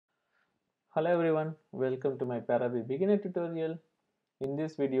Hello everyone, welcome to my Paraview beginner tutorial. In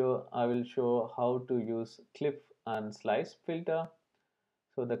this video, I will show how to use cliff and slice filter.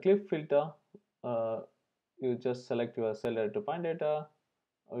 So the cliff filter, uh, you just select your cell data to point data,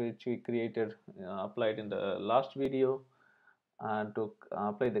 which we created, applied in the last video. And to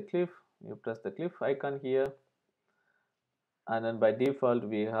apply the cliff, you press the cliff icon here. And then by default,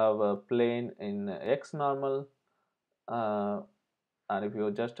 we have a plane in X normal. And if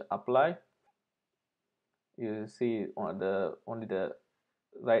you just apply, you see on the only the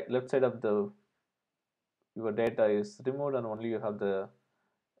left side of the your data is removed and only you have the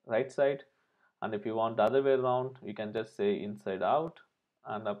right side. And if you want the other way around, you can just say inside out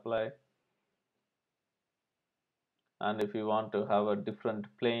and apply. And if you want to have a different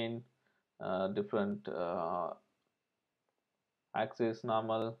plane, different axis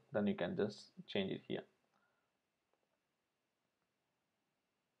normal, then you can just change it here.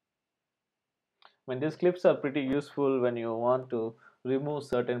 I mean, these clips are pretty useful when you want to remove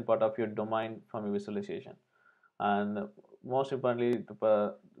certain part of your domain from your visualization. And most importantly,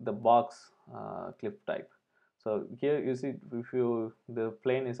 the box clip type. So here you see, if you the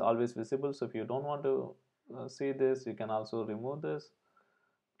plane is always visible, so if you don't want to see this, you can also remove this.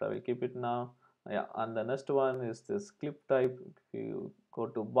 So I will keep it now. Yeah, and the next one is this clip type. If you go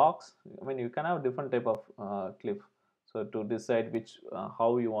to box, I mean, you can have different type of clip. So to decide which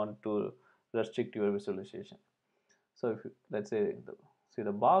how you want to restrict your visualization. So if you, let's say see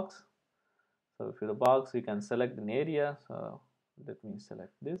the box. So if you're the box, you can select an area. So let me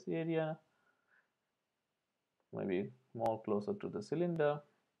select this area, maybe more closer to the cylinder,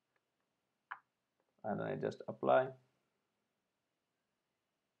 and then I just apply.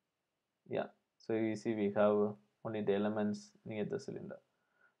 Yeah, so you see we have only the elements near the cylinder.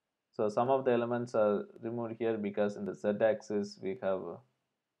 So some of the elements are removed here because in the z-axis we have a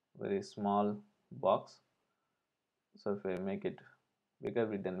very small box. So if I make it bigger,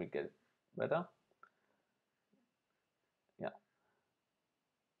 then we get better. Yeah.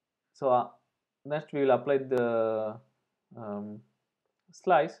 So next we will apply the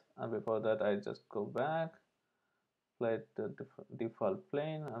slice, and before that I just go back, apply the default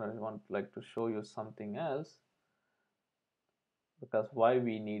plane, and I want like to show you something else, because why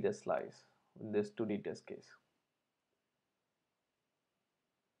we need a slice in this 2D test case.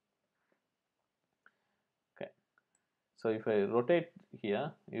 Okay, so if I rotate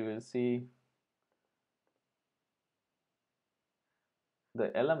here, you will see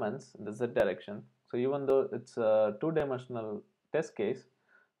the elements in the z direction. So even though it's a two-dimensional test case,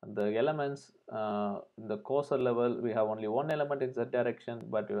 the elements in the coarser level, we have only one element in z direction,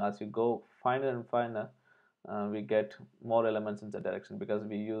 but as you go finer and finer, we get more elements in z direction because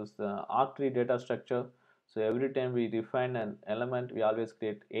we use the arc-tree data structure. So every time we define an element, we always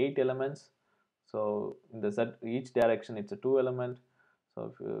create 8 elements. So in the z each direction, it's a 2 element.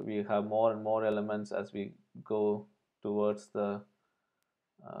 So if we have more and more elements as we go towards the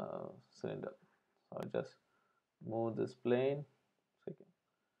cylinder. So I just move this plane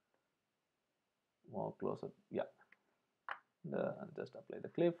more closer. Yeah, and just apply the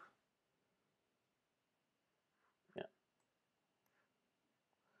clip. Yeah,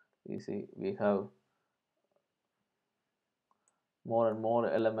 you see we have more and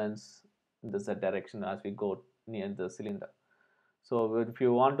more elements in the z direction as we go near the cylinder. So if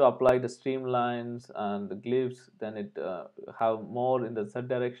you want to apply the streamlines and the glyphs, then it have more in the z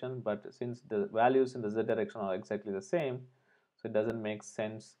direction, but since the values in the z direction are exactly the same, so it doesn't make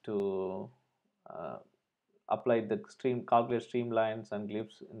sense to uh, apply the calculate streamlines and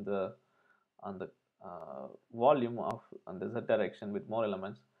glyphs in the on the volume of on the z direction with more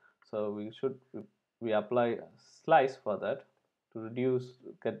elements. So we apply slice for that to reduce,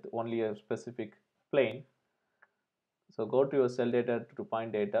 get only a specific plane. So go to your cell data to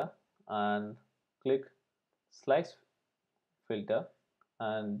point data and click slice filter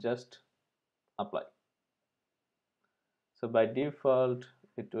and just apply. So by default,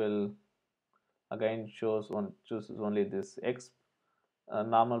 it will again chooses only this x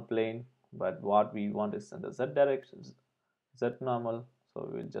normal plane, but what we want is in the z direction, z normal. So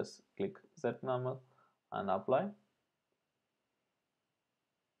we'll just click z normal and apply.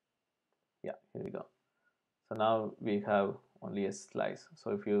 Yeah, here we go. So now we have only a slice.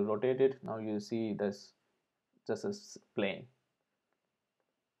 So if you rotate it, now you see this just a plane.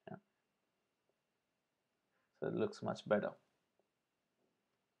 Yeah. So it looks much better.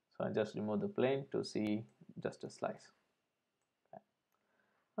 So I just remove the plane to see just a slice.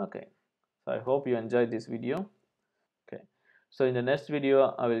 Okay, so I hope you enjoyed this video. Okay, so in the next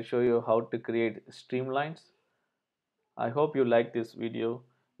video I will show you how to create streamlines. I hope you like this video.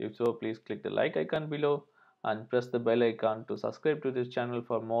 If so, please click the like icon below and press the bell icon to subscribe to this channel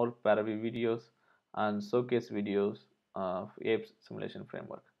for more Paraview videos and showcase videos of APES simulation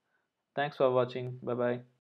framework. Thanks for watching. Bye bye.